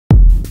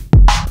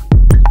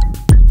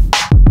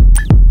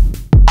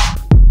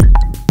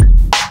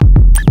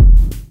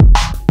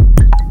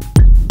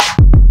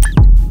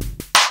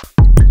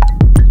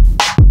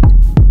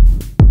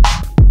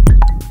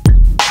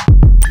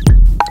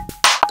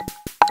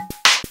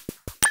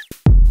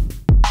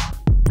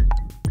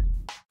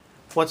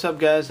What's up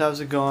guys, how's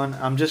it going?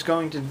 I'm just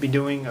going to be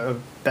doing a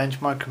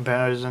benchmark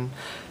comparison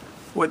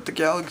with the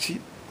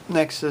Galaxy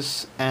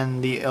Nexus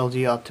and the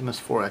LG Optimus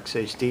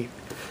 4X HD.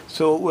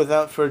 So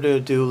without further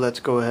ado, let's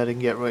go ahead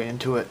and get right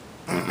into it.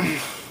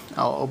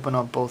 I'll open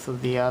up both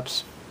of the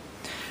apps.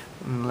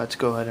 Let's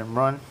go ahead and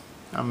run.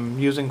 I'm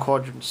using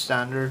Quadrant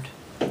Standard.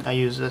 I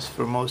use this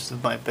for most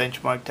of my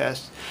benchmark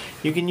tests.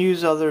 You can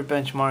use other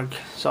benchmark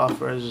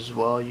softwares as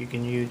well. You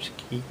can use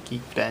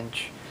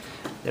Geekbench.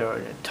 There are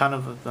a ton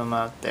of them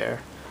out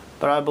there,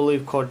 but I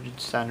believe Quadrant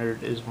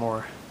Standard is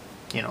more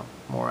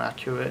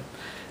accurate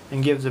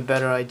and gives a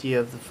better idea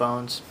of the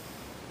phones.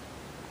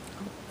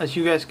 As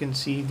you guys can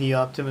see, the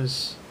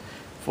Optimus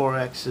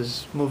 4X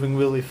is moving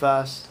really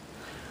fast,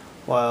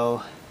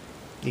 while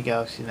the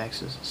Galaxy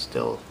Nexus is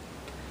still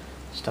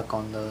stuck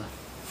on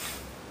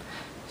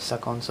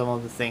some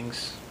of the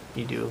things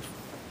you do.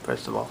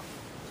 First of all,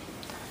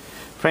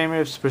 frame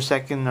rates per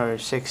second are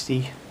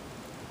 60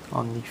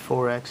 on the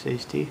 4X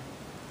HD.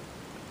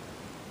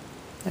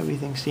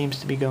 Everything seems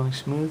to be going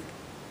smooth.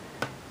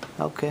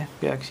 Okay,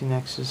 Galaxy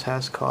Nexus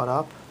has caught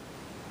up.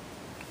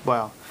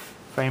 Wow,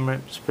 frame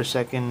rates per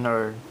second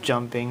are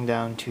jumping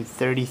down to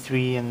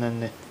 33 and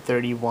then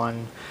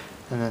 31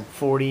 and then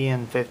 40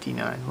 and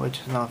 59,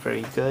 which is not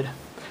very good.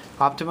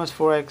 Optimus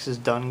 4X is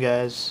done,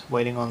 guys.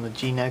 Waiting on the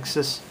G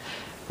Nexus,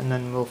 and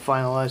then we'll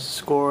finalize the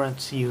score and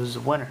see who's the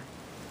winner.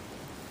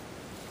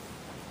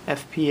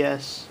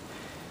 FPS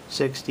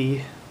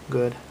 60,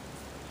 good.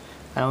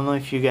 I don't know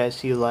if you guys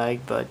see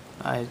lag, but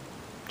I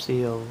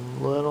see a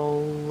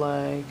little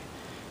lag,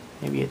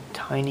 maybe a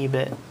tiny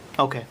bit.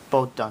 Okay,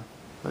 both done.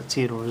 Let's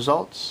see the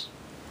results.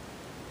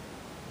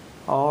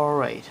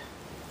 Alright,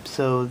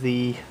 so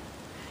the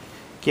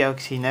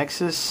Galaxy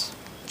Nexus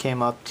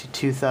came up to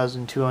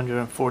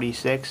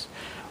 2,246,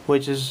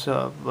 which is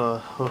not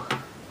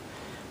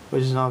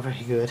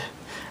very good,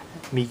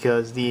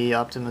 because the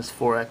Optimus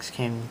 4X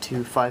came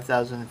to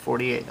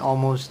 5,048,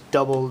 almost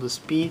double the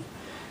speed.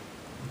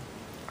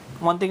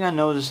 One thing I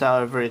noticed,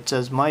 however, it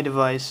says my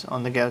device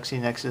on the Galaxy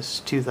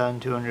Nexus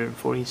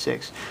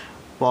 2,246,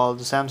 while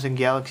the Samsung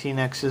Galaxy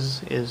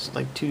Nexus is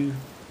like two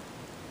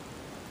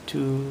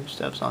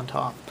steps on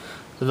top.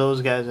 So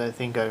those guys, I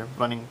think, are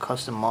running a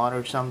custom mod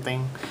or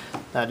something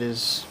that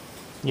is,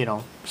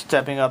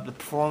 stepping up the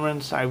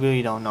performance. I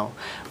really don't know.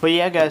 But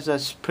yeah, guys,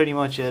 that's pretty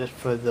much it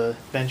for the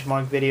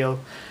benchmark video.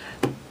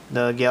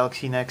 The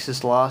Galaxy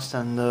Nexus lost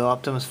and the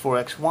Optimus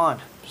 4X won.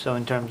 So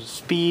in terms of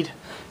speed,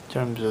 in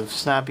terms of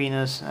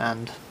snappiness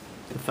and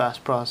the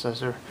fast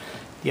processor,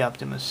 the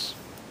Optimus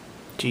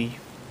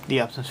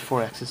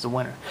 4X is the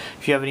winner.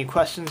 If you have any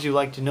questions, you'd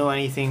like to know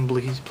anything,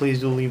 please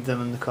do leave them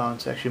in the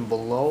comment section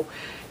below.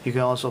 You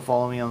can also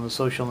follow me on the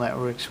social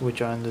networks, which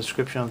are in the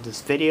description of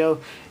this video.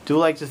 Do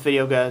like this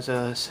video, guys.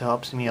 It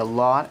helps me a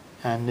lot,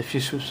 and if you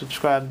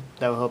subscribe,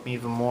 that will help me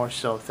even more.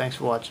 So thanks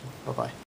for watching. Bye bye.